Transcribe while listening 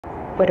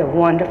what a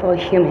wonderful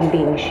human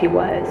being she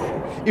was.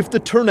 If the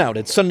turnout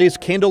at Sunday's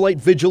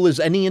candlelight vigil is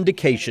any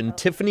indication,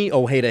 Tiffany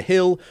Ojeda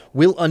Hill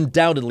will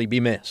undoubtedly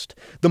be missed.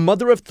 The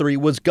mother of three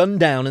was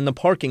gunned down in the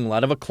parking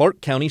lot of a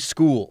Clark County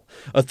school.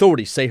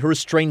 Authorities say her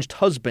estranged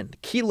husband,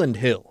 Keeland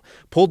Hill,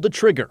 pulled the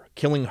trigger,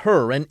 killing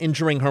her and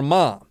injuring her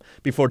mom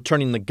before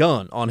turning the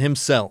gun on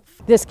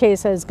himself. This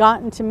case has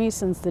gotten to me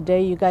since the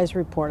day you guys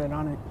reported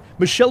on it.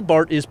 Michelle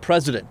Bart is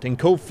president and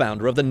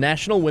co-founder of the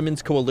National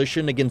Women's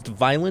Coalition Against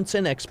Violence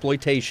and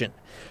Exploitation.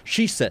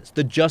 She says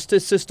the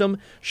justice system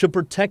should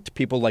protect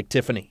people like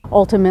Tiffany.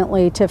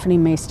 Ultimately, Tiffany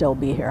may still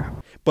be here.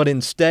 But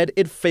instead,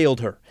 it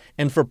failed her.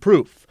 And for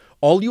proof,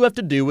 all you have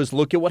to do is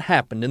look at what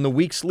happened in the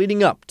weeks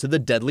leading up to the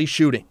deadly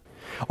shooting.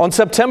 On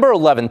September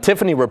 11,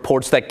 Tiffany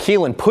reports that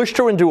Keeland pushed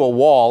her into a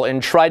wall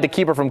and tried to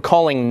keep her from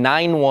calling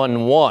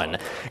 911.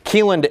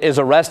 Keeland is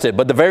arrested,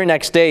 but the very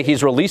next day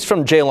he's released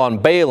from jail on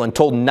bail and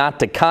told not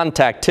to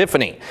contact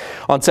Tiffany.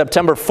 On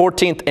September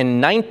 14th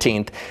and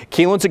 19th,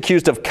 Keeland's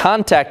accused of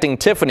contacting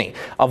Tiffany,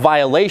 a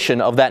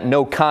violation of that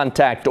no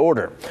contact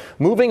order.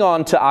 Moving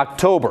on to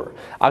October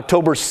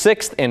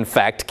 6th, in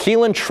fact,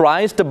 Keeland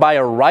tries to buy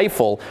a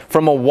rifle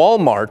from a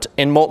Walmart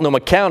in Multnomah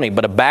County,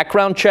 but a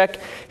background check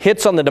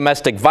hits on the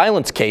domestic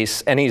violence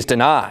case and he's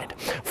denied.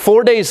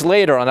 4 days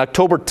later, on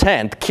October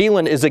 10th,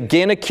 Keeland is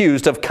again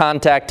accused of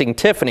contacting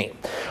Tiffany.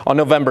 On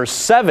November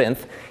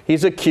 7th,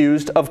 he's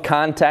accused of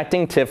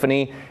contacting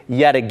Tiffany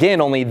yet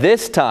again, only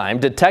this time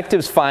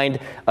detectives find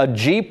a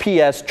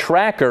GPS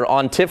tracker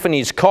on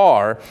Tiffany's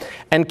car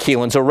and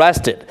Keeland's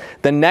arrested.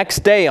 The next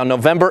day, on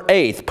November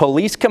 8th,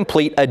 police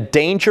complete a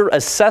danger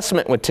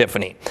assessment with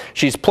Tiffany.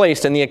 She's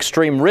placed in the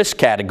extreme risk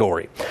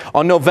category.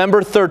 On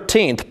November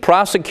 13th,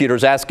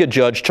 prosecutors ask a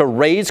judge to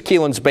raise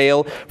Keeland's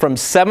bail from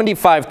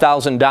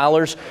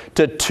 $75,000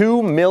 to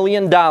 $2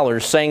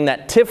 million, saying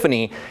that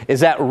Tiffany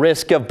is at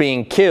risk of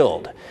being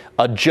killed.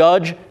 A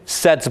judge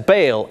sets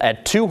bail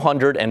at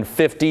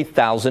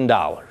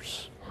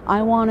 $250,000.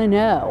 I want to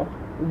know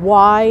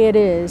why it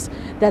is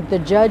that the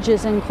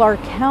judges in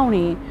Clark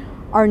County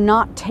are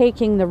not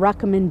taking the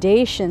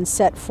recommendations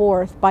set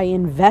forth by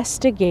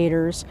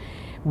investigators,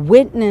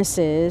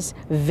 witnesses,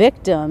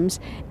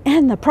 victims,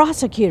 and the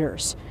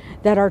prosecutors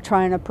that are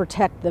trying to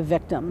protect the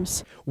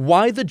victims.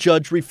 Why the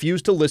judge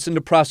refused to listen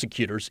to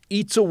prosecutors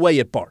eats away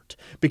at Bart,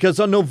 because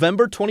on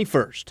November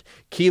 21st,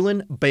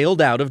 Keeland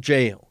bailed out of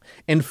jail.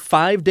 And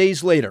 5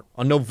 days later,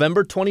 on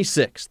November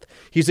 26th,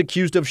 he's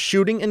accused of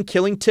shooting and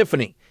killing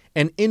Tiffany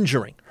and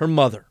injuring her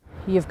mother.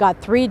 You've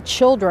got 3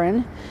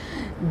 children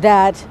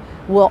that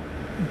will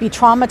be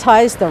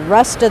traumatized the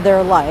rest of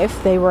their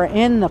life. They were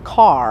in the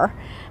car.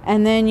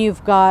 And then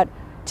you've got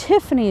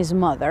Tiffany's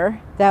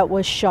mother that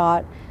was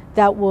shot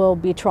that will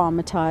be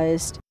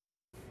traumatized.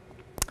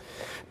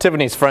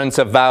 Tiffany's friends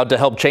have vowed to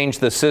help change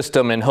the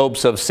system in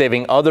hopes of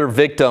saving other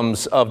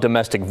victims of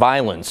domestic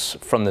violence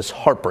from this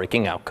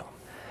heartbreaking outcome.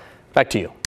 Back to you.